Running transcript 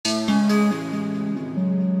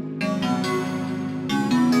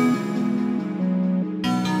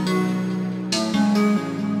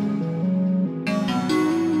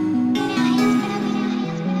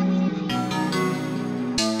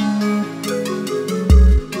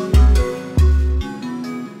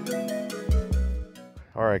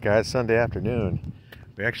Alright guys, Sunday afternoon.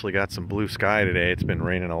 We actually got some blue sky today. It's been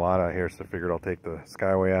raining a lot out here, so I figured I'll take the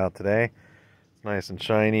Skyway out today. It's nice and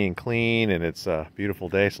shiny and clean, and it's a beautiful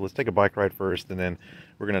day. So let's take a bike ride first, and then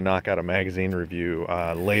we're going to knock out a magazine review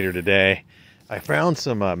later today. I found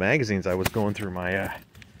some magazines. I was going through my,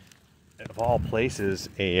 of all places,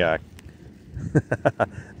 a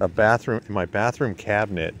bathroom, in my bathroom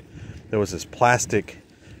cabinet. There was this plastic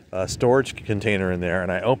storage container in there,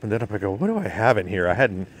 and I opened it up. I go, what do I have in here? I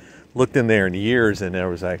hadn't looked in there in years, and there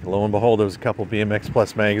was, like, lo and behold, there was a couple BMX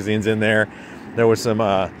Plus magazines in there. There was some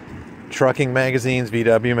trucking magazines,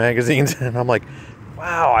 VW magazines, and I'm like,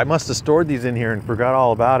 wow, I must have stored these in here and forgot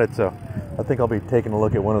all about it. So I think I'll be taking a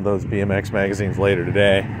look at one of those BMX magazines later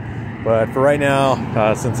today. But for right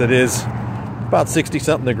now, since it is about 60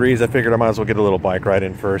 something degrees, I figured I might as well get a little bike ride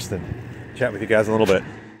in first and chat with you guys in a little bit.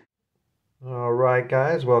 Alright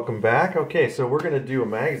guys, welcome back. Okay, so we're going to do a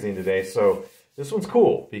magazine today. So this one's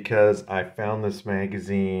cool because I found this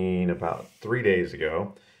magazine about 3 days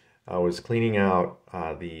ago. I was cleaning out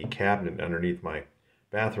the cabinet underneath my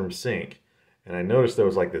bathroom sink, and I noticed there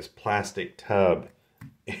was like this plastic tub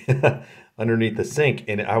underneath the sink,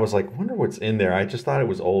 and I was like, wonder what's in there. I just thought it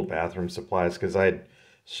was old bathroom supplies because I had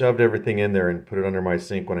shoved everything in there and put it under my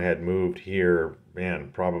sink when I had moved here, man,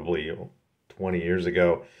 probably 20 years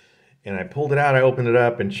ago. And I pulled it out, I opened it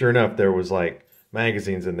up, and sure enough, there was like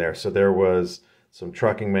magazines in there. So there was some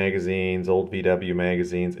trucking magazines, old VW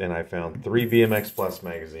magazines, and I found 3 BMX Plus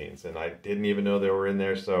magazines, and I didn't even know they were in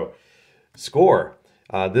there. So score.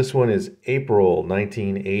 This one is April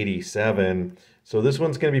 1987. So this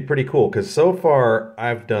one's going to be pretty cool because so far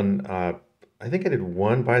I've done, I think I did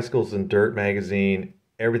 1 Bicycles and Dirt magazine.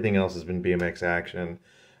 Everything else has been BMX Action.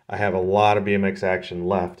 I have a lot of BMX Action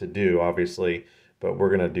left to do, obviously, but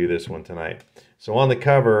we're going to do this one tonight. So on the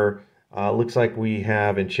cover, looks like we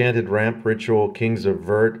have Enchanted Ramp Ritual, Kings of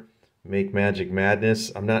Vert, Make Magic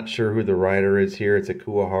Madness. I'm not sure who the writer is here. It's a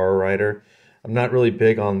Kuwahara writer. I'm not really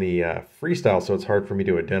big on the freestyle, so it's hard for me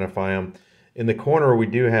to identify them. In the corner, we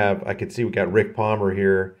do have, I could see we got Rick Palmer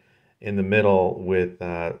here in the middle with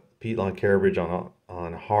Pete Loncaravage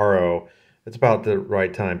on Haro. It's about the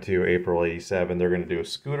right time too, April 87. They're going to do a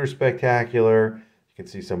scooter spectacular. You can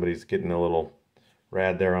see somebody's getting a little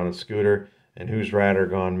rad there on a scooter. And Who's Radder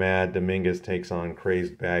Gone Mad? Dominguez takes on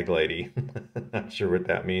Crazed Bag Lady. Not sure what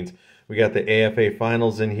that means. We got the AFA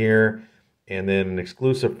Finals in here, and then an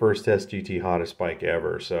exclusive First Test GT Hottest Bike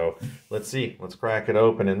Ever. So let's see. Let's crack it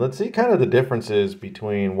open, and let's see kind of the differences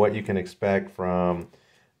between what you can expect from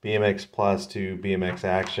BMX Plus to BMX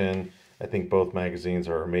Action. I think both magazines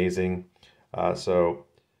are amazing. So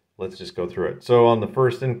let's just go through it. So on the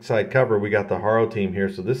first inside cover, we got the Haro team here.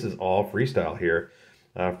 So this is all freestyle here.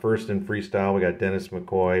 First in freestyle, we got Dennis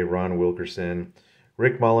McCoy, Ron Wilkerson,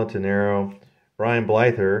 Rick Molintonero, Brian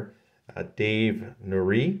Blyther, Dave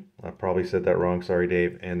Nuri, I probably said that wrong, sorry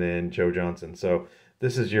Dave, and then Joe Johnson. So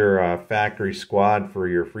this is your factory squad for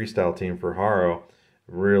your freestyle team for Haro.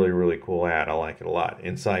 Really, really cool ad. I like it a lot.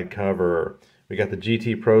 Inside cover, we got the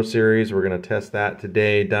GT Pro Series. We're going to test that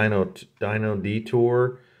today. Dyno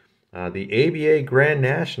Detour, the ABA Grand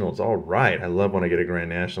Nationals. All right, I love when I get a Grand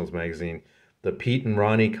Nationals magazine. The Pete and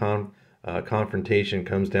Ronnie confrontation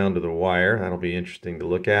comes down to the wire. That'll be interesting to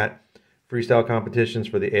look at. Freestyle competitions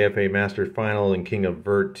for the AFA Masters Final and King of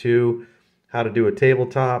Vert 2. How to do a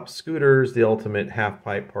tabletop. Scooters, the Ultimate Half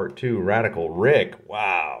Pipe Part 2. Radical Rick.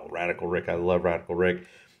 Wow, Radical Rick. I love Radical Rick.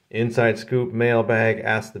 Inside Scoop, Mailbag,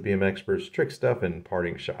 Ask the BM Experts, Trick Stuff, and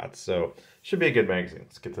Parting Shots. So, should be a good magazine.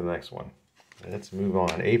 Let's get to the next one. Let's move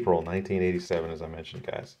on. April 1987, as I mentioned,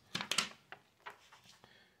 guys.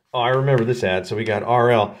 Oh, I remember this ad. So we got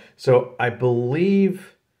RL. So I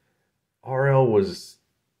believe RL was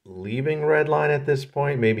leaving Redline at this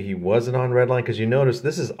point. Maybe he wasn't on Redline, because you notice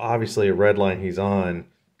this is obviously a Redline he's on,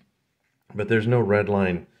 but there's no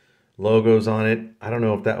Redline logos on it. I don't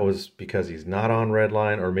know if that was because he's not on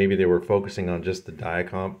Redline, or maybe they were focusing on just the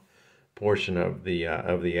Diacomp portion of the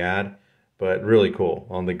ad. But really cool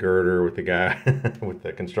on the girder with the guy with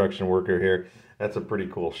the construction worker here. That's a pretty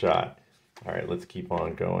cool shot. All right, let's keep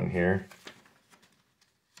on going here.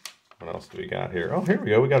 What else do we got here? Oh, here we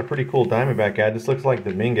go. We got a pretty cool Diamondback ad. This looks like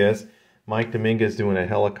Dominguez. Mike Dominguez doing a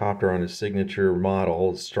helicopter on his signature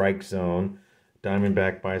model, Strike Zone.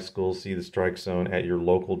 Diamondback bicycles. See the Strike Zone at your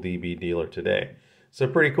local DB dealer today. So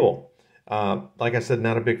pretty cool. Like I said,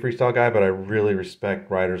 not a big freestyle guy, but I really respect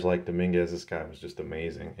riders like Dominguez. This guy was just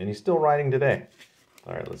amazing. And he's still riding today.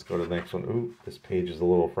 All right, let's go to the next one. Ooh, this page is a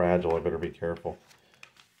little fragile. I better be careful.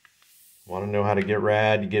 Want to know how to get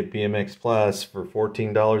rad? You get BMX Plus for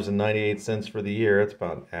 $14.98 for the year. That's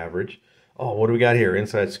about average. Oh, what do we got here?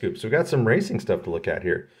 Inside scoop. So we got some racing stuff to look at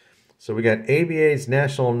here. So we got ABA's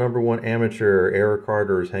national #1 amateur Eric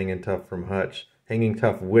Carter is hanging tough from Hutch, hanging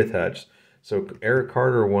tough with Hutch. So Eric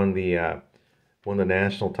Carter won the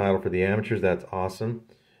national title for the amateurs. That's awesome.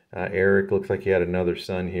 Eric looks like he had another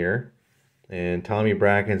son here. And Tommy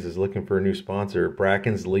Brackens is looking for a new sponsor.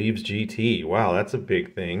 Brackens leaves GT. Wow, that's a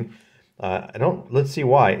big thing. Let's see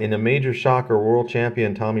why. In a major shocker, world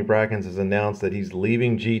champion Tommy Brackens has announced that he's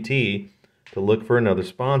leaving GT to look for another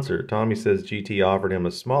sponsor. Tommy says GT offered him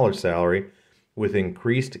a smaller salary with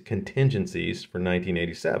increased contingencies for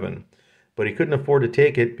 1987. But he couldn't afford to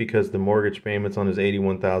take it because the mortgage payments on his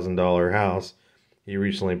 $81,000 house he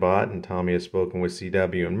recently bought, and Tommy has spoken with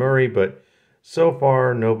CW and Murray, but so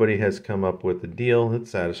far nobody has come up with a deal that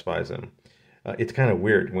satisfies him. It's kind of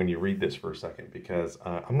weird when you read this for a second because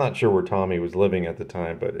I'm not sure where Tommy was living at the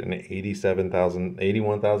time, but an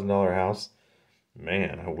 $81,000 house,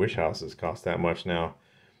 man, I wish houses cost that much now.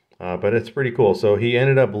 But it's pretty cool. So he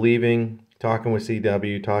ended up leaving, talking with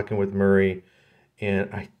CW, talking with Murray, and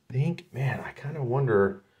I think, man, I kind of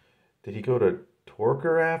wonder, did he go to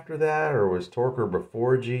Torker after that, or was Torker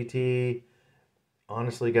before GT?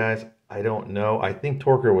 Honestly, guys, I don't know. I think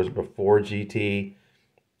Torker was before GT,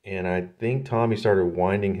 and I think Tommy started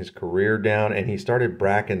winding his career down, and he started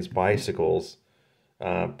Bracken's Bicycles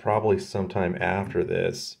probably sometime after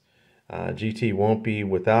this. GT won't be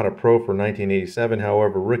without a pro for 1987.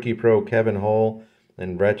 However, rookie pro Kevin Hull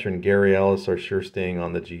and veteran Gary Ellis are sure staying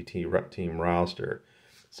on the GT team roster.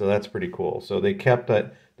 So that's pretty cool. So they kept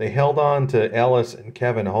that. They held on to Ellis and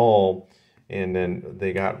Kevin Hull, and then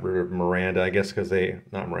they got rid of Miranda, I guess, because they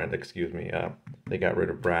got rid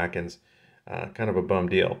of Brackens. Kind of a bum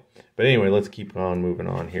deal. But anyway, let's keep on moving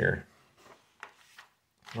on here.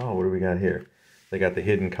 Oh, what do we got here? They got the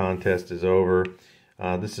hidden contest is over.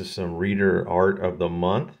 This is some reader art of the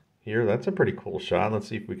month here. That's a pretty cool shot. Let's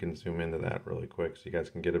see if we can zoom into that really quick so you guys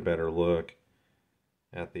can get a better look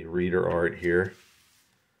at the reader art here.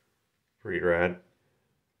 Pretty rad.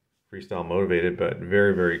 Freestyle motivated, but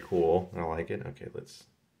very, very cool. I like it. Okay, let's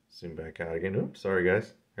zoom back out again. Oops, sorry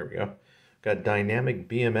guys. Here we go. Got Dynamic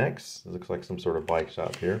BMX. It looks like some sort of bike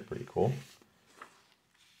shop here. Pretty cool.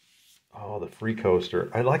 Oh, the free coaster.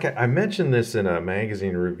 I mentioned this in a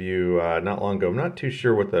magazine review not long ago. I'm not too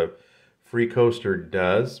sure what the free coaster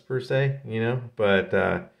does per se,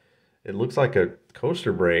 but it looks like a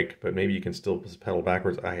coaster brake, but maybe you can still pedal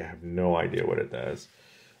backwards. I have no idea what it does.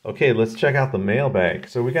 Okay, let's check out the mailbag.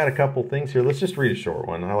 So we got a couple things here. Let's just read a short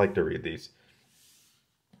one. I like to read these.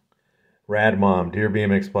 Rad Mom, dear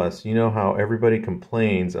BMX Plus, you know how everybody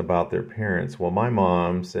complains about their parents. Well, my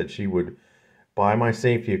mom said she would buy my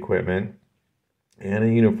safety equipment and a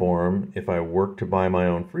uniform if I worked to buy my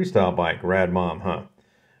own freestyle bike. Rad Mom, huh?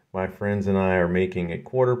 My friends and I are making a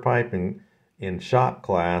quarter pipe in shop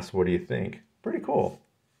class. What do you think? Pretty cool.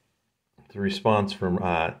 The response from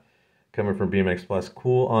coming from BMX Plus.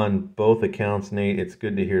 Cool on both accounts, Nate. It's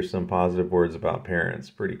good to hear some positive words about parents.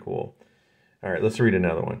 Pretty cool. All right, let's read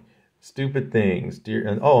another one. Stupid things.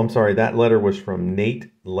 Oh, I'm sorry. That letter was from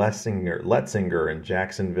Nate Letzinger in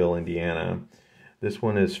Jacksonville, Indiana. This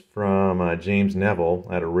one is from James Neville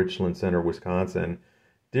out of Richland Center, Wisconsin.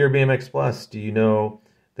 Dear BMX Plus, do you know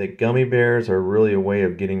that gummy bears are really a way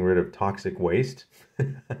of getting rid of toxic waste?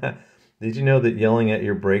 Did you know that yelling at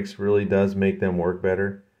your brakes really does make them work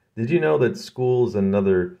better? Did you know that school is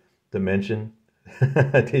another dimension?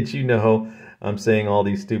 Did you know I'm saying all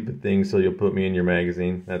these stupid things so you'll put me in your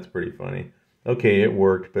magazine? That's pretty funny. Okay, it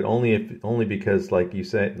worked, but only because, like you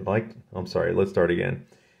said, I'm sorry, let's start again.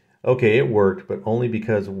 Okay, it worked, but only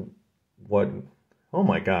because oh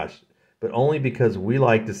my gosh, but only because we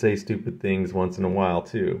like to say stupid things once in a while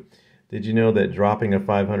too. Did you know that dropping a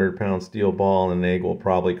 500-pound steel ball in an egg will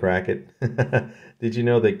probably crack it? Did you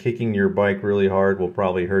know that kicking your bike really hard will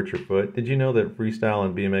probably hurt your foot? Did you know that freestyle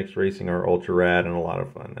and BMX racing are ultra rad and a lot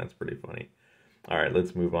of fun? That's pretty funny. All right,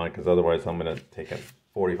 let's move on because otherwise I'm going to take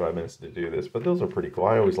 45 minutes to do this. But those are pretty cool.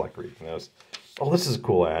 I always like reading those. Oh, this is a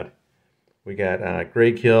cool ad. We got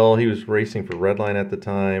Greg Hill. He was racing for Redline at the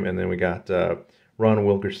time. And then we got Ron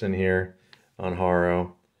Wilkerson here on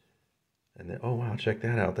Haro. And then, oh, wow, check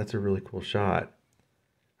that out. That's a really cool shot.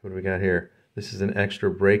 What do we got here? This is an extra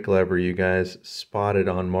brake lever you guys spotted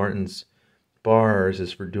on Martin's bars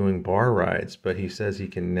is for doing bar rides. But he says he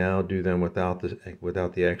can now do them without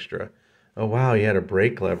the extra. Oh, wow, he had a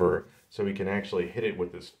brake lever so he can actually hit it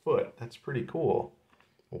with his foot. That's pretty cool.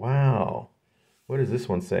 Wow. What does this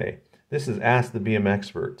one say? This is Ask the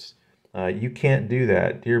BMXperts. You can't do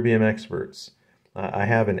that, dear BMXperts. I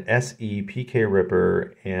have an SE PK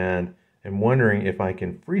Ripper and am wondering if I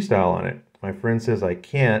can freestyle on it. My friend says I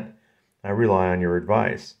can't, I rely on your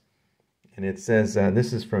advice. And it says,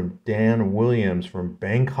 this is from Dan Williams from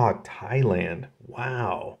Bangkok, Thailand.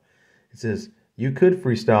 Wow. It says, you could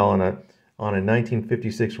freestyle on a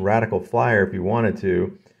 1956 Radical Flyer if you wanted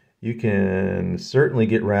to. You can certainly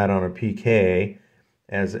get rad on a PK.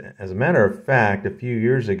 As a matter of fact, a few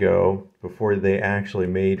years ago, before they actually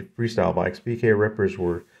made freestyle bikes, PK Rippers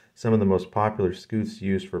were some of the most popular scoots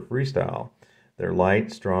used for freestyle. They're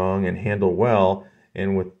light, strong, and handle well,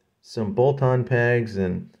 and with some bolt-on pegs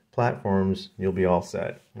and platforms, you'll be all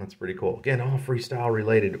set. That's pretty cool. Again, all freestyle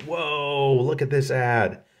related. Whoa, look at this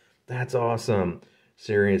ad. That's awesome.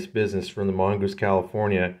 Serious business from the Mongoose,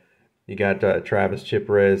 California. You got Travis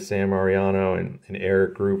Chiprez, Sam Mariano, and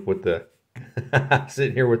Eric Group with the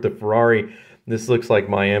sitting here with the Ferrari. This looks like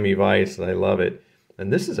Miami Vice. I love it.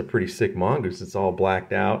 And this is a pretty sick Mongoose. It's all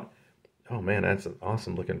blacked out. Oh man, that's an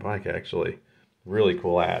awesome looking bike actually. Really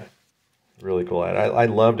cool ad. Really cool ad. I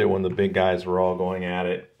loved it when the big guys were all going at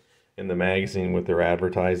it in the magazine with their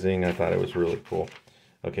advertising. I thought it was really cool.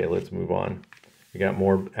 Okay, let's move on. We got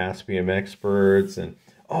more Ask BMX experts, and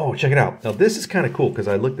oh, check it out. Now this is kind of cool because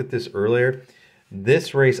I looked at this earlier.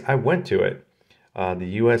 This race, I went to it. The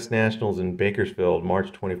U.S. Nationals in Bakersfield,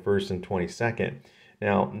 March 21st and 22nd.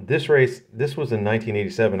 Now this race, this was in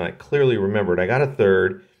 1987. I clearly remembered. I got a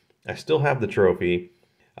third. I still have the trophy.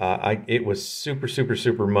 It was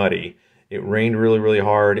super muddy. It rained really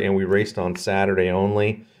hard, and we raced on Saturday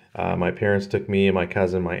only. My parents took me and my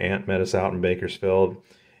cousin, my aunt met us out in Bakersfield,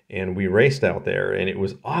 and we raced out there, and it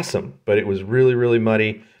was awesome, but it was really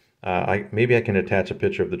muddy. Maybe I can attach a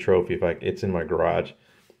picture of the trophy if it's in my garage.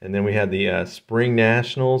 And then we had the Spring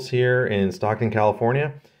Nationals here in Stockton,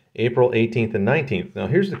 California, April 18th and 19th. Now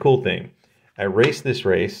here's the cool thing. I raced this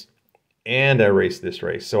race, and I raced this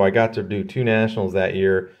race. So I got to do 2 nationals that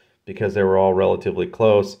year because they were all relatively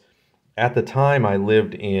close. At the time, I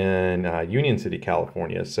lived in Union City,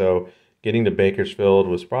 California, so getting to Bakersfield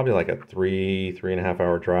was probably like a 3.5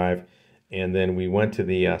 hour drive. And then we went to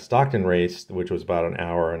the Stockton race, which was about an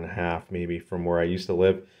hour and a half maybe from where I used to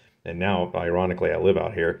live. And now, ironically, I live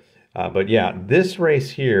out here. But yeah, this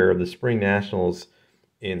race here, the Spring Nationals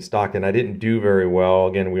in Stockton, I didn't do very well.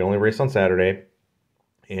 Again, we only raced on Saturday,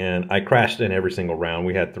 and I crashed in every single round.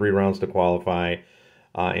 We had 3 rounds to qualify.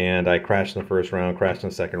 And I crashed in the first round, crashed in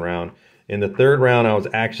the second round. In the third round, I was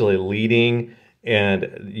actually leading,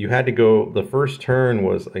 and you had to go, the first turn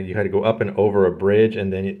was, you had to go up and over a bridge,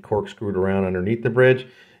 and then it corkscrewed around underneath the bridge,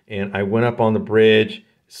 and I went up on the bridge,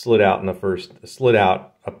 slid out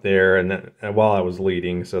up there, and while I was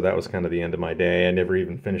leading, so that was kind of the end of my day. I never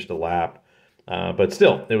even finished a lap, but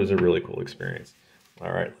still, it was a really cool experience.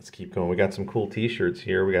 All right, let's keep going. We got some cool t-shirts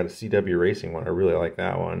here. We got a CW Racing one. I really like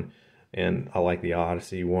that one. And I like the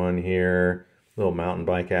Odyssey one here. Little mountain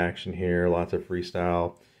bike action here. Lots of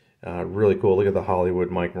freestyle. Really cool. Look at the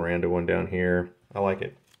Hollywood Mike Miranda one down here. I like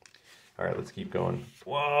it. All right, let's keep going.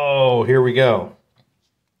 Whoa, here we go.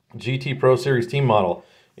 GT Pro Series team model.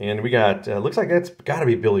 And we got, looks like that's got to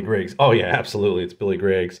be Billy Griggs. Oh yeah, absolutely. It's Billy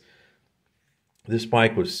Griggs. This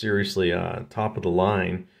bike was seriously top of the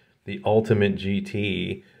line. The ultimate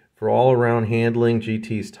GT. For all around handling,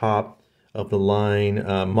 GT's top of the line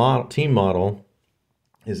team model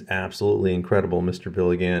is absolutely incredible, Mr.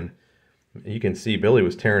 Bill again. You can see Billy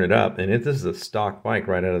was tearing it up, and this is a stock bike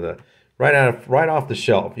right off the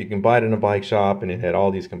shelf. You can buy it in a bike shop, and it had all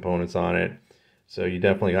these components on it. So you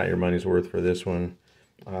definitely got your money's worth for this one.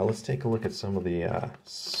 Let's take a look at some of the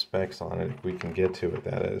specs on it, if we can get to it,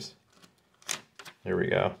 that is. There we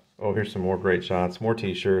go. Oh, here's some more great shots, more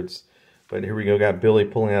t-shirts. But here we go, got Billy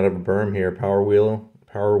pulling out of a berm here, power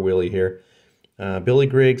wheelie here. Billy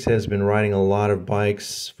Griggs has been riding a lot of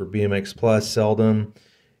bikes for BMX Plus. Seldom,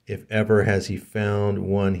 if ever, has he found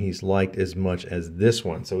one he's liked as much as this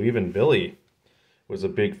one. So even Billy was a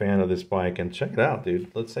big fan of this bike. And check it out,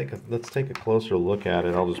 dude. Let's take a closer look at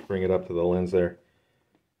it. I'll just bring it up to the lens there.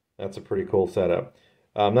 That's a pretty cool setup.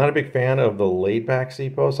 I'm not a big fan of the laid back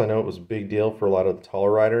seat posts. I know it was a big deal for a lot of the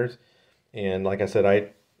taller riders. And like I said, I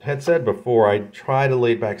had said before, I tried a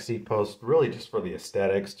laid back seat post really just for the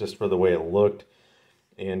aesthetics, just for the way it looked.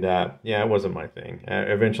 And yeah, it wasn't my thing.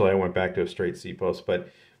 Eventually I went back to a straight seat post, but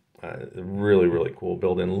really cool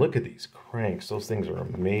build. And look at these cranks. Those things are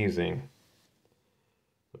amazing.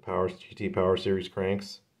 The GT Power Series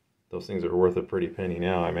cranks. Those things are worth a pretty penny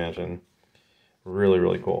now, I imagine.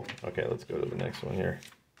 Really cool. Okay, let's go to the next one here.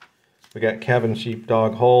 We got Kevin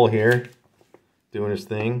Sheepdog Hull here doing his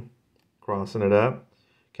thing, crossing it up.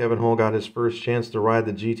 Kevin Hull got his first chance to ride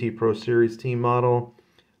the GT Pro Series team model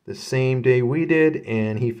the same day we did,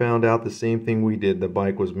 and he found out the same thing we did. The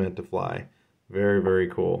bike was meant to fly. Very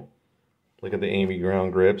cool. Look at the Amy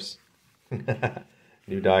ground grips.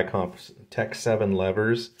 New Diacomp Tech 7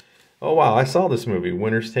 levers. Oh wow, I saw this movie,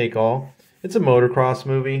 Winners Take All. It's a motocross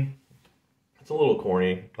movie. It's a little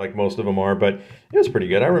corny, like most of them are, but it was pretty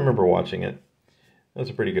good. I remember watching it. It was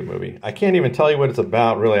a pretty good movie. I can't even tell you what it's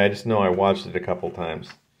about, really. I just know I watched it a couple times.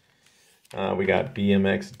 We got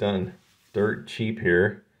BMX done dirt cheap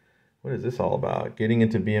here. What is this all about? Getting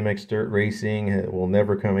into BMX dirt racing will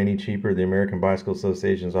never come any cheaper. The American Bicycle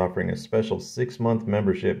Association is offering a special 6-month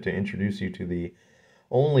membership to introduce you to the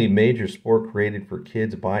only major sport created for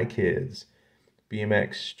kids by kids.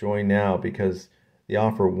 BMX, join now because the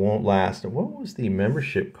offer won't last. What was the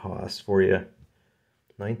membership cost for you?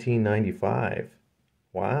 $19.95.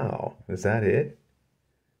 Wow, is that it?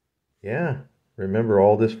 Yeah, remember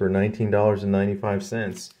all this for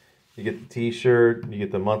 $19.95. You get the t-shirt, you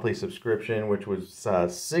get the monthly subscription, which was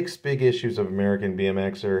 6 big issues of American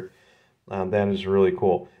BMXer. That is really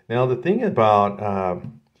cool. Now, the thing about,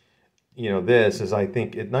 this is I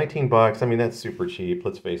think at 19 bucks, I mean, that's super cheap,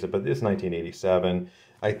 let's face it, but it's 1987.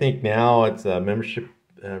 I think now it's a membership,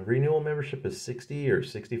 renewal membership is $60 or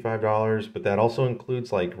 $65, but that also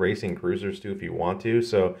includes like racing cruisers too if you want to,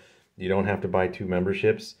 so you don't have to buy 2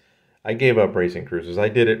 memberships. I gave up racing cruisers. I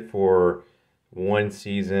did it for 1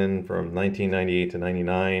 season from 1998 to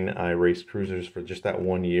 99. I raced cruisers for just that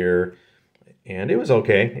 1 year, and it was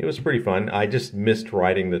okay. It was pretty fun. I just missed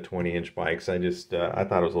riding the 20-inch bikes. I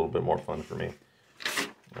thought it was a little bit more fun for me.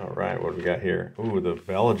 All right, what do we got here? Ooh, the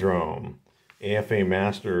Velodrome, AFA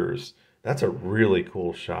Masters. That's a really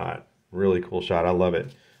cool shot. Really cool shot. I love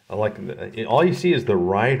it. I like it. All you see is the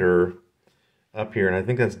rider up here, and I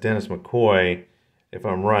think that's Dennis McCoy, if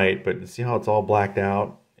I'm right. But see how it's all blacked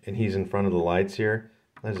out? And he's in front of the lights here.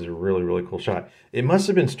 This is a really, really cool shot. It must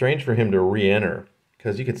have been strange for him to re-enter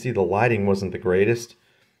because you could see the lighting wasn't the greatest.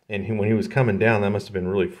 And when he was coming down, that must have been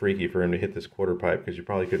really freaky for him to hit this quarter pipe because you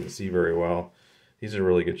probably couldn't see very well. These are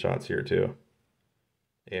really good shots here too.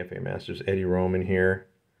 AFA Masters, Eddie Roman here.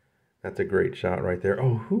 That's a great shot right there.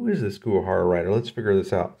 Oh, who is this Guahara rider? Let's figure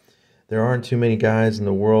this out. There aren't too many guys in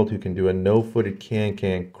the world who can do a no-footed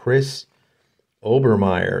can-can. Chris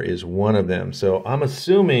Obermeyer is one of them. So I'm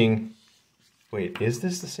assuming, wait, is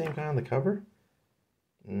this the same guy on the cover?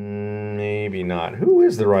 Maybe not. Who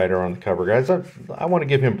is the rider on the cover, guys? I want to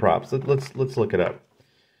give him props. Let's look it up.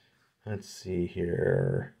 Let's see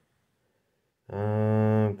here.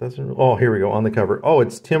 Oh, here we go on the cover. Oh,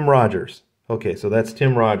 it's Tim Rogers. Okay, so that's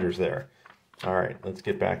Tim Rogers there. All right, let's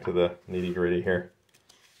get back to the nitty-gritty here.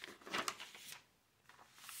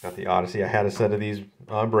 Got the Odyssey. I had a set of these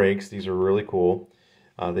brakes. These are really cool.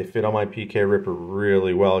 They fit on my PK Ripper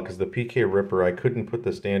really well because the PK Ripper, I couldn't put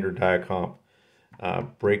the standard Diacomp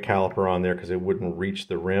brake caliper on there because it wouldn't reach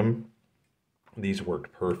the rim. These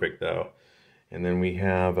worked perfect though. And then we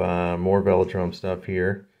have more Velodrome stuff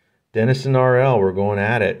here. Dennison RL, we're going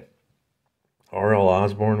at it. RL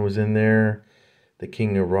Osborne was in there. The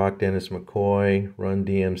King of Rock, Dennis McCoy, Run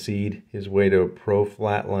DMC'd his way to a pro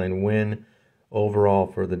flatline win. Overall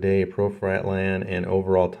for the day, pro flatland, and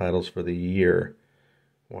overall titles for the year.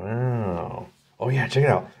 Wow. Oh yeah, check it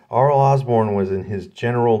out. RL Osborne was in his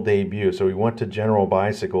general debut. So he went to General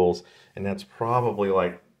Bicycles, and that's probably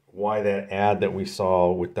like why that ad that we saw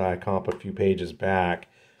with Diacomp a few pages back,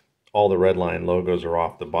 all the Redline logos are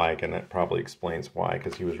off the bike, and that probably explains why,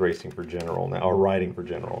 because he was racing for General now, or riding for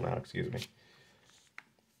General now, excuse me.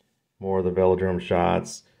 More of the Velodrome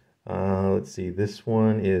shots. Let's see, this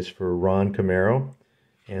one is for Ron Camaro.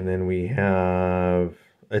 And then we have,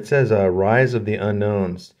 it says Rise of the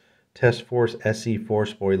Unknowns. Test Force SE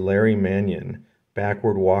Force Boy Larry Mannion.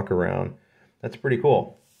 Backward walk around. That's pretty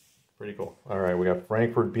cool. Pretty cool. All right, we got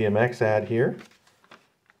Frankfurt BMX ad here.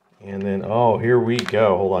 And then, oh, here we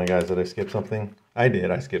go. Hold on, guys. Did I skip something? I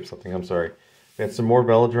did. I skipped something. I'm sorry. We got some more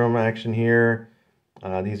Velodrome action here.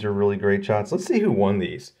 These are really great shots. Let's see who won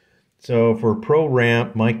these. So for Pro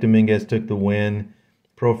Ramp, Mike Dominguez took the win.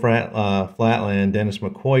 Pro Flatland, Dennis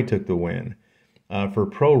McCoy took the win. For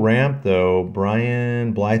Pro Ramp, though,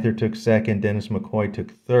 Brian Blyther took second. Dennis McCoy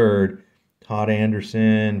took third. Todd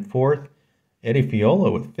Anderson fourth. Eddie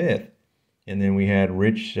Fiola with fifth. And then we had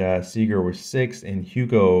Rich Seeger with sixth and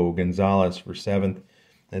Hugo Gonzalez for seventh.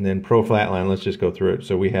 And then Pro Flatline, let's just go through it.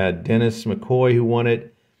 So we had Dennis McCoy who won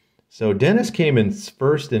it. So Dennis came in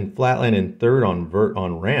first in Flatline and third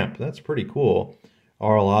on Ramp. That's pretty cool.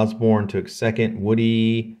 R.L. Osborne took second.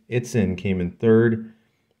 Woody Itzen came in third.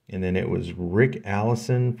 And then it was Rick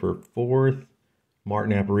Allison for fourth.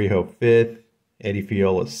 Martin Aparijo fifth. Eddie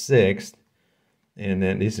Fiola sixth. And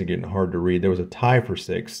then, this is getting hard to read. There was a tie for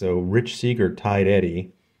sixth. So Rich Seeger tied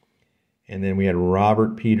Eddie. And then we had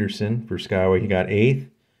Robert Peterson for Skyway. He got eighth.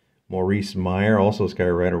 Maurice Meyer, also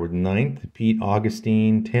Skyrider, with 9th. Pete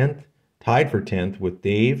Augustine, 10th. Tied for 10th with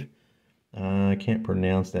Dave. I can't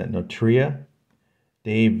pronounce that. Notria.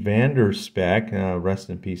 Dave Vanderspeck, rest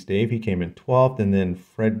in peace, Dave. He came in 12th, and then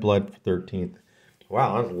Fred Blood 13th.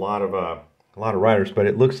 Wow, that's a lot of riders, but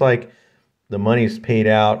it looks like the money's paid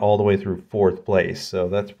out all the way through 4th place, so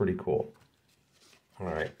that's pretty cool. All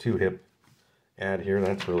right, 2-hip ad here.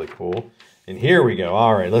 That's really cool. And here we go.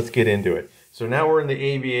 All right, let's get into it. So now we're in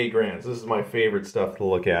the ABA Grands. This is my favorite stuff to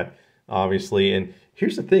look at, obviously. And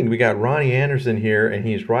here's the thing. We got Ronnie Anderson here, and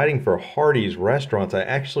he's riding for Hardee's Restaurants. I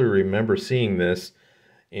actually remember seeing this.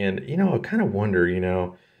 And, you know, I kind of wonder, you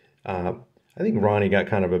know, I think Ronnie got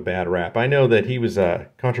kind of a bad rap. I know that he was a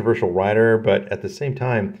controversial rider, but at the same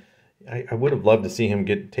time, I would have loved to see him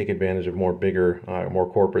take advantage of more bigger, more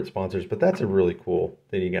corporate sponsors. But that's a really cool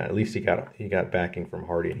that he got. At least he got backing from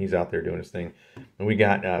Hardee, and he's out there doing his thing. And we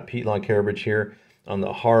got Pete Lonkarovich here on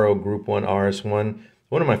the Haro Group 1 RS1.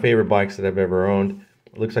 One of my favorite bikes that I've ever owned.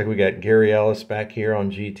 It looks like we got Gary Ellis back here on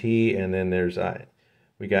GT, and then there's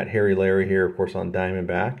we got Harry Larry here, of course, on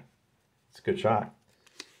Diamondback. It's a good shot.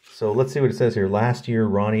 So let's see what it says here. Last year,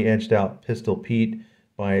 Ronnie edged out Pistol Pete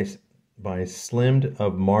by slimmed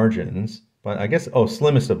of margins, but I guess,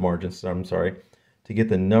 slimmest of margins, I'm sorry, to get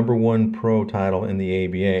the #1 pro title in the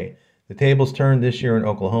ABA. The tables turned this year in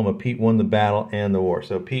Oklahoma. Pete won the battle and the war.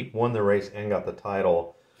 So Pete won the race and got the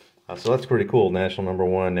title. So that's pretty cool. National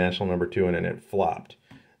 #1, national #2, and then it flopped.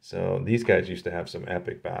 So these guys used to have some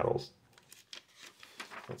epic battles.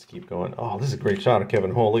 Let's keep going. Oh, this is a great shot of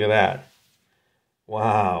Kevin Hull. Look at that.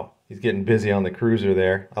 Wow. He's getting busy on the cruiser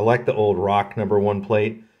there. I like the old Rock #1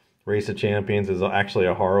 plate. Race of Champions is actually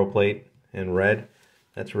a Haro plate in red.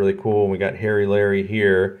 That's really cool. We got Harry Larry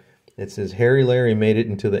here. It says Harry Larry made it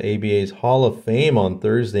into the ABA's Hall of Fame on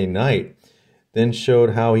Thursday night. Then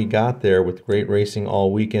showed how he got there with great racing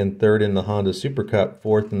all weekend. 3rd in the Honda Super Cup,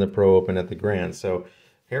 4th in the Pro Open at the Grand. So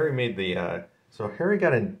Harry made the Harry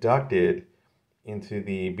got inducted into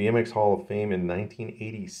the BMX Hall of Fame in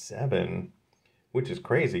 1987, which is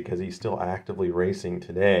crazy because he's still actively racing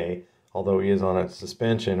today, although he is on a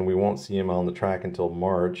suspension. We won't see him on the track until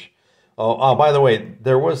March. Oh, by the way,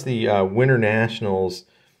 there was the Winter Nationals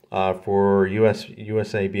for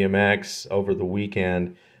USA BMX over the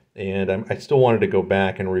weekend, and I still wanted to go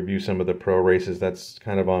back and review some of the pro races. That's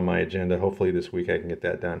kind of on my agenda. Hopefully this week I can get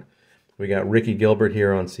that done. We got Ricky Gilbert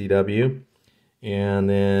here on CW. And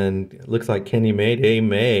then it looks like Kenny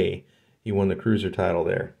May. He won the cruiser title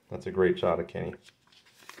there. That's a great shot of Kenny.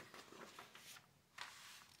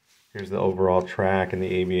 Here's the overall track in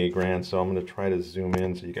the ABA Grand. So I'm going to try to zoom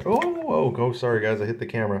in so you can... Oh, sorry guys, I hit the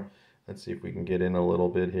camera. Let's see if we can get in a little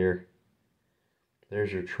bit here.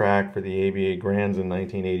 There's your track for the ABA Grands in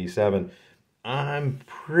 1987. I'm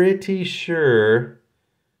pretty sure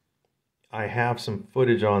I have some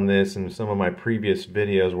footage on this in some of my previous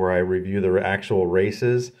videos where I review the actual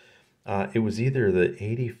races. It was either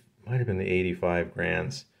might have been the 85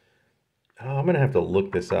 Grands. I'm going to have to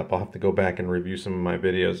look this up. I'll have to go back and review some of my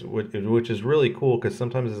videos, which is really cool because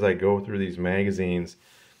sometimes as I go through these magazines,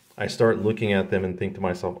 I start looking at them and think to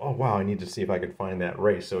myself, oh wow, I need to see if I can find that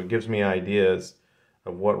race. So it gives me ideas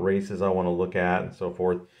of what races I want to look at and so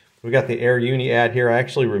forth. We got the Air Uni ad here. I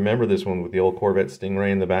actually remember this one with the old Corvette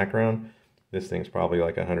Stingray in the background. This thing's probably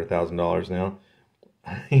like $100,000 now.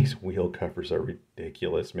 These wheel covers are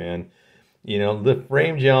ridiculous, man. You know, the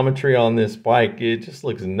frame geometry on this bike, it just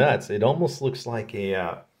looks nuts. It almost looks like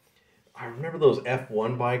I remember those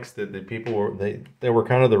F1 bikes that the people were, they were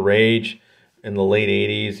kind of the rage in the late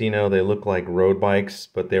 80s. You know, they look like road bikes,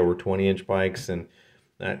 but they were 20-inch bikes. And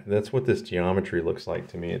that's what this geometry looks like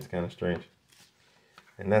to me. It's kind of strange.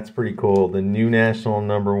 And that's pretty cool. The new national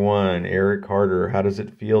 #1, Eric Carter. How does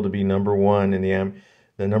it feel to be #1 in the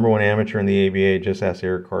 #1 amateur in the ABA? Just ask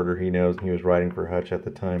Eric Carter. He knows. He was riding for Hutch at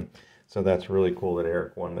the time. So that's really cool that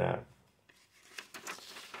Eric won that.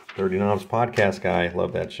 30 Knobs podcast guy.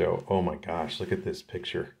 Love that show. Oh my gosh, look at this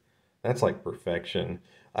picture. That's like perfection.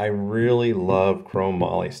 I really love chrome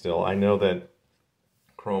moly still. I know that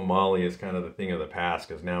chrome moly is kind of the thing of the past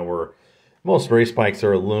because now most race bikes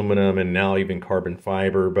are aluminum and now even carbon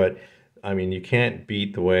fiber, but I mean, you can't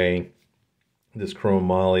beat the way this chrome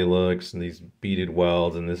moly looks and these beaded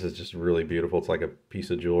welds, and this is just really beautiful. It's like a piece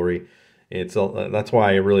of jewelry. That's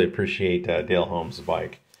why I really appreciate Dale Holmes'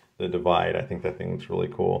 bike, the Divide. I think that thing looks really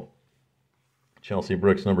cool. Chelsea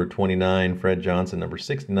Brooks #29, Fred Johnson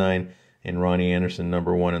 #69, and Ronnie Anderson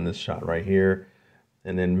 #1 in this shot right here.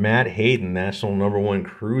 And then Matt Hayden, national #1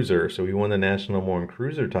 cruiser. So he won the national #1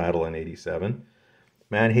 cruiser title in '87.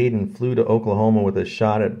 Matt Hayden flew to Oklahoma with a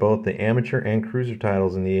shot at both the amateur and cruiser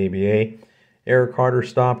titles in the ABA. Eric Carter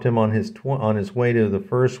stopped him on his way to the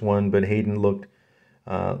first one, but Hayden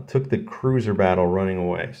took the cruiser battle running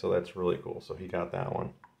away. So that's really cool. So he got that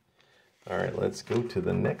one. All right, let's go to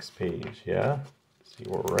the next page. Yeah, see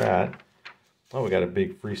where we're at. Oh, we got a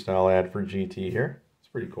big freestyle ad for GT here. It's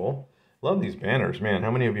pretty cool. Love these banners, man.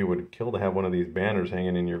 How many of you would kill to have one of these banners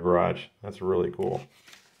hanging in your garage? That's really cool.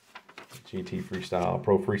 GT Freestyle,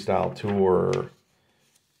 Pro Freestyle Tour.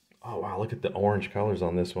 Oh, wow, look at the orange colors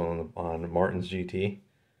on this one on Martin's GT.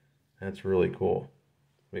 That's really cool.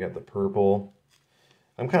 We got the purple.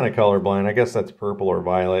 I'm kind of colorblind. I guess that's purple or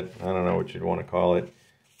violet. I don't know what you'd want to call it.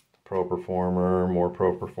 Pro Performer, more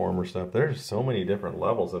Pro Performer stuff. There's so many different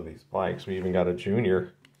levels of these bikes. We even got a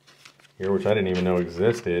junior here, which I didn't even know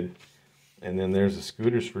existed. And then there's the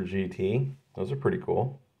scooters for GT. Those are pretty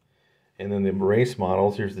cool. And then the race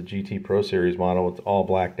models. Here's the GT Pro Series model. It's all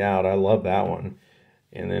blacked out. I love that one.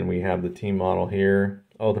 And then we have the team model here.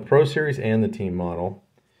 Oh, the Pro Series and the team model.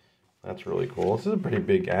 That's really cool. This is a pretty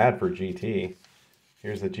big ad for GT.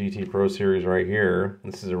 Here's the GT Pro Series right here.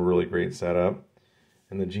 This is a really great setup.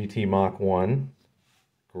 And the GT Mach 1.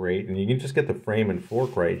 Great. And you can just get the frame and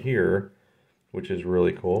fork right here, which is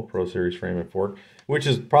really cool. Pro Series frame and fork, which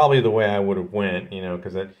is probably the way I would have went, you know,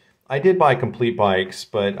 because I did buy complete bikes,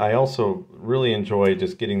 but I also really enjoy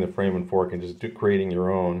just getting the frame and fork and just creating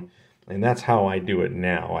your own. And that's how I do it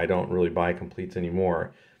now. I don't really buy completes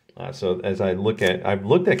anymore. So as I've looked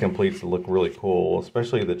at completes that look really cool,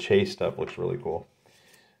 especially the chase stuff looks really cool.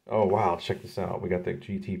 Oh, wow, check this out. We got the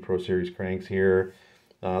GT Pro Series cranks here.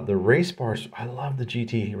 The race bars, I love the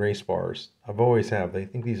GT race bars. I've always have. I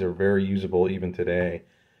think these are very usable even today.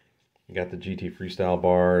 You got the GT freestyle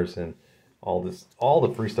bars and all the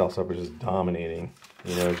freestyle stuff is just dominating.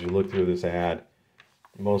 You know, as you look through this ad,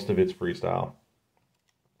 most of it's freestyle.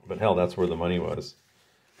 But hell, that's where the money was.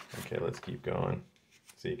 Okay, let's keep going.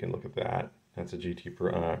 So you can look at that. That's a GT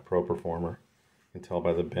Pro Performer. You can tell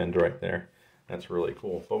by the bend right there. That's really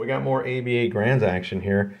cool. But we got more ABA Grands action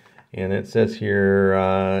here. And it says here,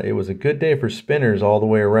 it was a good day for spinners all the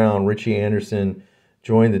way around. Richie Anderson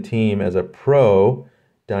joined the team as a pro.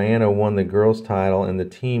 Diana won the girls' title, and the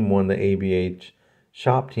team won the ABA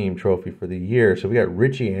Shop Team Trophy for the year. So we got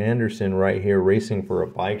Richie Anderson right here racing for a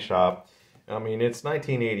bike shop. I mean, it's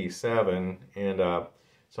 1987, and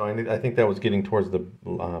so I think that was getting towards the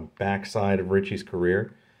backside of Richie's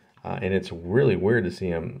career. And it's really weird to see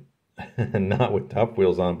him not with Tough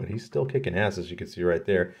Wheels on, but he's still kicking ass, as you can see right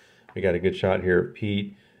there. We got a good shot here of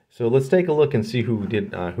Pete. So let's take a look and see who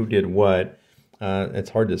did what. It's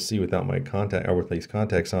hard to see without my with these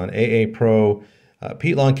contacts on. AA Pro,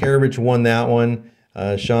 Pete Lonkarovich won that one.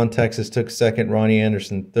 Sean Texas took second. Ronnie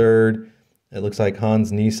Anderson third. It looks like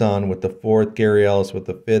Hans Nissan with the fourth. Gary Ellis with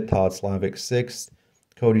the fifth. Todd Slavic sixth.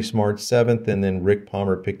 Cody Smart seventh, and then Rick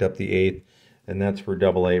Palmer picked up the eighth, and that's for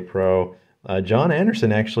AA Pro. John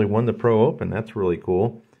Anderson actually won the Pro Open. That's really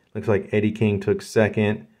cool. Looks like Eddie King took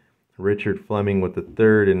second. Richard Fleming with the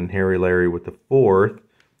third, and Harry Larry with the fourth.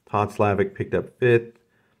 Todd Slavic picked up fifth,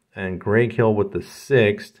 and Greg Hill with the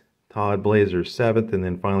sixth. Todd Blazer seventh, and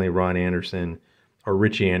then finally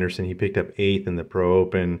Richie Anderson, he picked up eighth in the Pro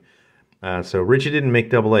Open. So Richie didn't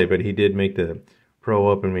make AA, but he did make the Pro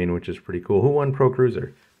Open mean, which is pretty cool. Who won Pro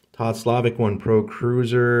Cruiser? Todd Slavic won Pro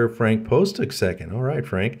Cruiser. Frank Post took second. All right,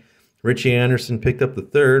 Frank. Richie Anderson picked up the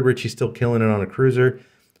third. Richie's still killing it on a cruiser.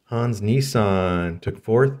 Hans Nissan took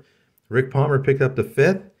fourth. Rick Palmer picked up the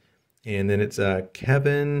fifth. And then it's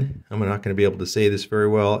Kevin. I'm not going to be able to say this very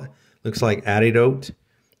well. Looks like Adidote.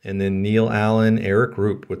 And then Neil Allen, Eric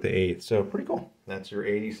Roop with the eighth. So pretty cool. That's your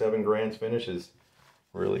 87 Grands finishes.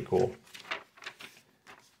 Really cool.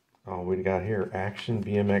 Oh, we got here Action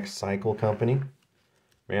BMX Cycle Company.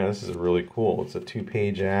 Man, this is really cool. It's a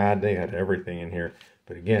 2-page ad. They had everything in here.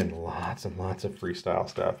 But again, lots and lots of freestyle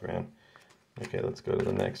stuff, man. Okay, let's go to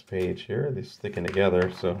the next page here. These sticking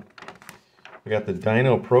together. So we got the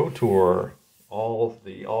Dyno Pro Tour.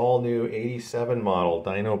 The all-new 87 model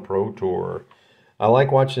Dyno Pro Tour. I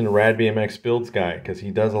like watching the Rad BMX Builds guy because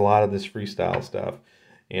he does a lot of this freestyle stuff.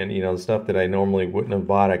 And, you know, the stuff that I normally wouldn't have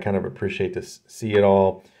bought, I kind of appreciate to see it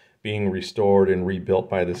all being restored and rebuilt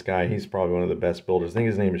by this guy. He's probably one of the best builders. I think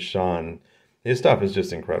his name is Sean. His stuff is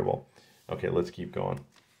just incredible. Okay, let's keep going.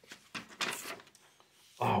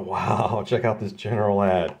 Oh, wow. Check out this General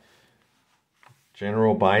ad.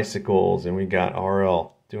 General Bicycles, and we got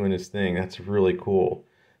RL doing his thing. That's really cool.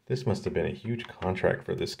 This must have been a huge contract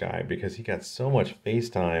for this guy because he got so much face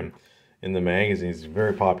time in the magazines. He's a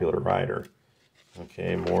very popular rider.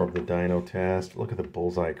 Okay, more of the dyno test. Look at the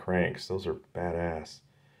bullseye cranks. Those are badass.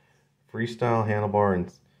 Freestyle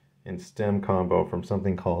handlebar and stem combo from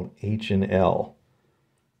something called H&L.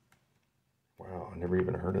 Wow, I never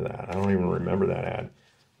even heard of that. I don't even remember that ad.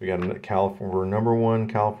 We got a California, we're #1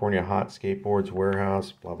 California hot skateboards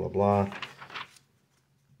warehouse, blah, blah, blah.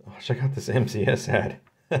 Oh, check out this MCS ad.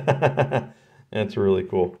 That's really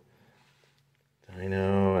cool. I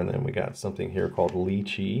know, and then we got something here called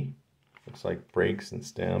Lychee. Looks like brakes and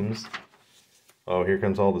stems. Oh, here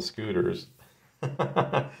comes all the scooters.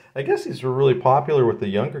 I guess these were really popular with the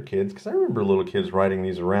younger kids, because I remember little kids riding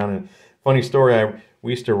these around. And funny story,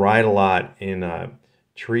 we used to ride a lot in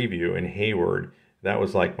Treeview in Hayward. That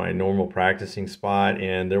was like my normal practicing spot,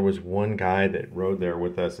 and there was one guy that rode there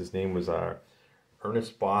with us. His name was Ernie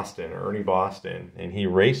Boston, and he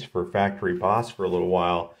raced for Factory Boss for a little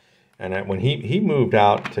while. And when he moved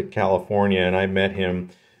out to California, and I met him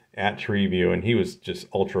at Treeview, and he was just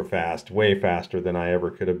ultra fast, way faster than I ever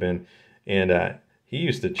could have been. And he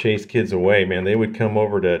used to chase kids away, man. They would come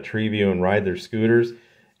over to Treeview and ride their scooters,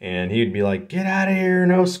 and he'd be like, "Get out of here,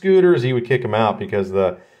 no scooters." He would kick them out because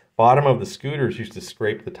the bottom of the scooters used to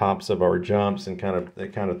scrape the tops of our jumps and they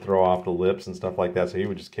kind of throw off the lips and stuff like that. So he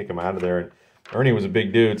would just kick them out of there. And Ernie was a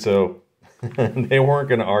big dude, so they weren't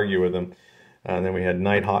going to argue with him. And then we had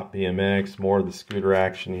Night Hawk BMX, more of the scooter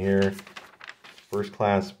action here. First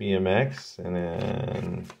Class BMX, and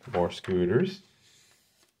then more scooters.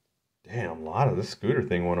 Damn, a lot of this scooter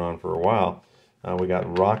thing went on for a while. We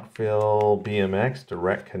got Rockville BMX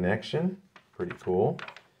Direct Connection. Pretty cool.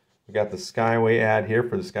 We got the Skyway ad here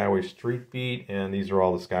for the Skyway Street Beat, and these are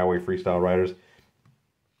all the Skyway freestyle riders.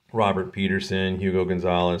 Robert Peterson, Hugo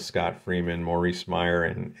Gonzalez, Scott Freeman, Maurice Meyer,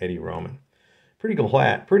 and Eddie Roman. Pretty cool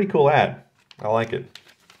ad. Pretty cool ad. I like it.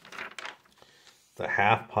 The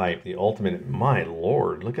half pipe, the ultimate. My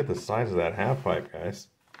lord, look at the size of that half pipe, guys.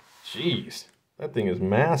 Jeez, that thing is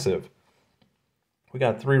massive. We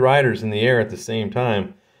got 3 riders in the air at the same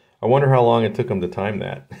time. I wonder how long it took them to time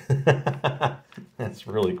that. That's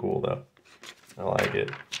really cool, though. I like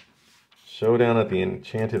it. Showdown at the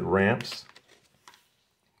Enchanted Ramps.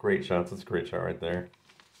 Great shots. That's a great shot right there.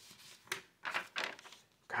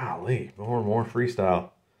 Golly, more and more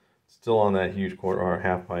freestyle. Still on that huge quarter or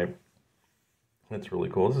half pipe. That's really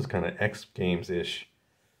cool. This is kind of X Games-ish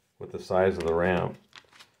with the size of the ramp.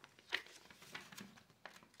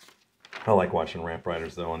 I like watching ramp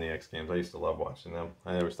riders, though, on the X Games. I used to love watching them.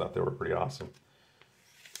 I always thought they were pretty awesome.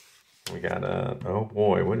 We got, oh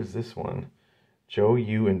boy, what is this one? Joe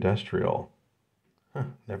U Industrial. Huh,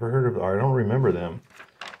 never heard of, I don't remember them.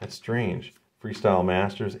 That's strange. Freestyle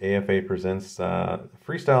Masters, AFA presents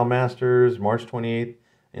Freestyle Masters, March 28th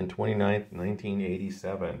and 29th,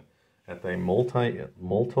 1987. At the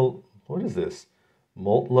what is this?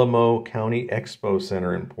 Multnomah County Expo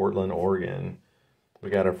Center in Portland, Oregon. We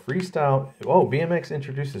got a freestyle. Oh, BMX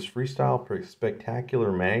introduces Freestyle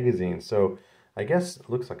Spectacular magazine. So I guess it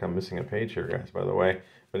looks like I'm missing a page here, guys, by the way.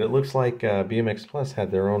 But it looks like BMX Plus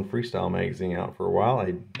had their own freestyle magazine out for a while.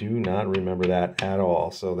 I do not remember that at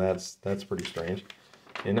all. So that's pretty strange.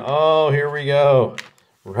 And oh, here we go.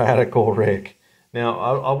 Radical Rick.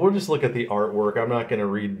 Now, we'll just look at the artwork. I'm not going to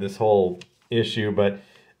read this whole issue, but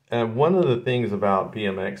one of the things about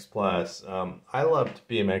BMX Plus, I loved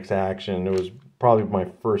BMX Action. It was probably my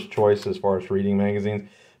first choice as far as reading magazines.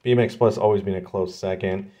 BMX Plus always been a close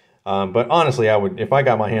second. But honestly, I would, if I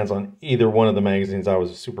got my hands on either one of the magazines, I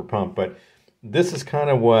was super pumped. But this is kind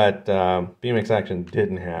of what BMX Action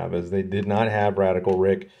didn't have, is they did not have Radical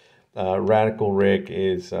Rick. Radical Rick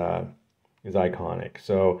is iconic.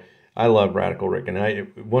 So I love Radical Rick, and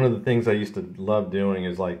one of the things I used to love doing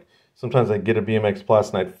is, like, sometimes I'd get a BMX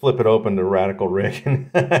Plus and I'd flip it open to Radical Rick and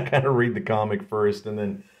kind of read the comic first and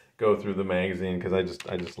then go through the magazine, because I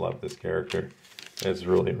just love this character. It's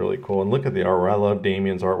really, really cool. And look at the artwork. I love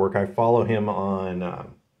Damien's artwork. I follow him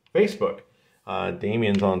on Facebook.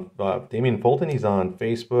 Damien Fulton. He's on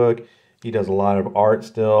Facebook. He does a lot of art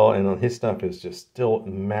still, and his stuff is just still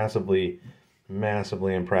massively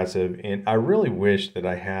impressive. And I really wish that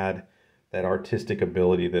I had that artistic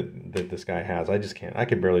ability that this guy has. I just can't. I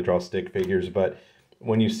can barely draw stick figures, but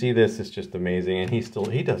when you see this, it's just amazing. And he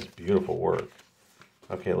does beautiful work.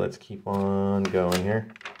 Okay, let's keep on going here.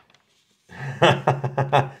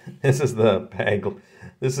 This is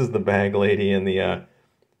the bag lady in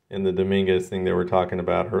the Dominguez thing they were talking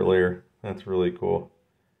about earlier. That's really cool.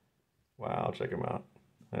 Wow, check him out.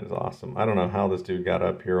 That is awesome. I don't know how this dude got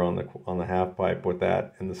up here on the half pipe with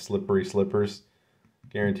that and the slippery slippers.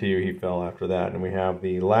 Guarantee you he fell after that. And we have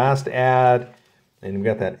the last ad, and we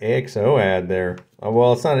got that AXO ad there. Oh,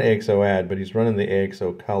 well, it's not an AXO ad, but he's running the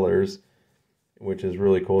AXO colors, which is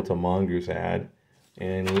really cool. It's a Mongoose ad.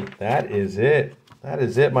 And that is it. That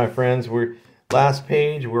is it, my friends. Last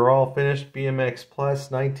page, we're all finished. BMX Plus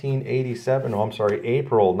 1987. Oh, I'm sorry,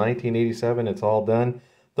 April 1987. It's all done.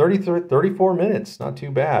 34 minutes, not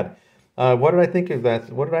too bad. What did I think of that?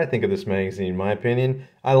 What did I think of this magazine? In my opinion,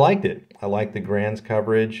 I liked it. I liked the Grands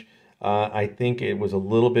coverage. I think it was a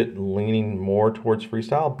little bit leaning more towards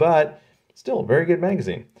freestyle, but still a very good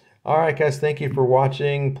magazine. All right, guys, thank you for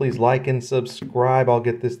watching. Please like and subscribe. I'll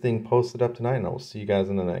get this thing posted up tonight, and I will see you guys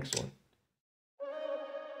in the next one.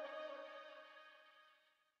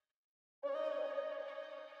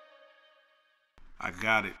 I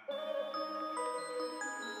got it.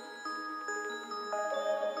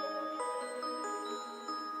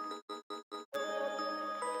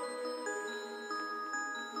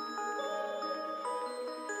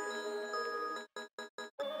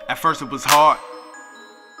 At first it was hard.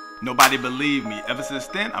 Nobody believed me. Ever since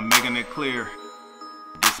then, I'm making it clear.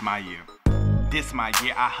 This my year. This my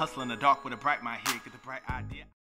year. I hustle in the dark with a bright my head. Get the bright idea.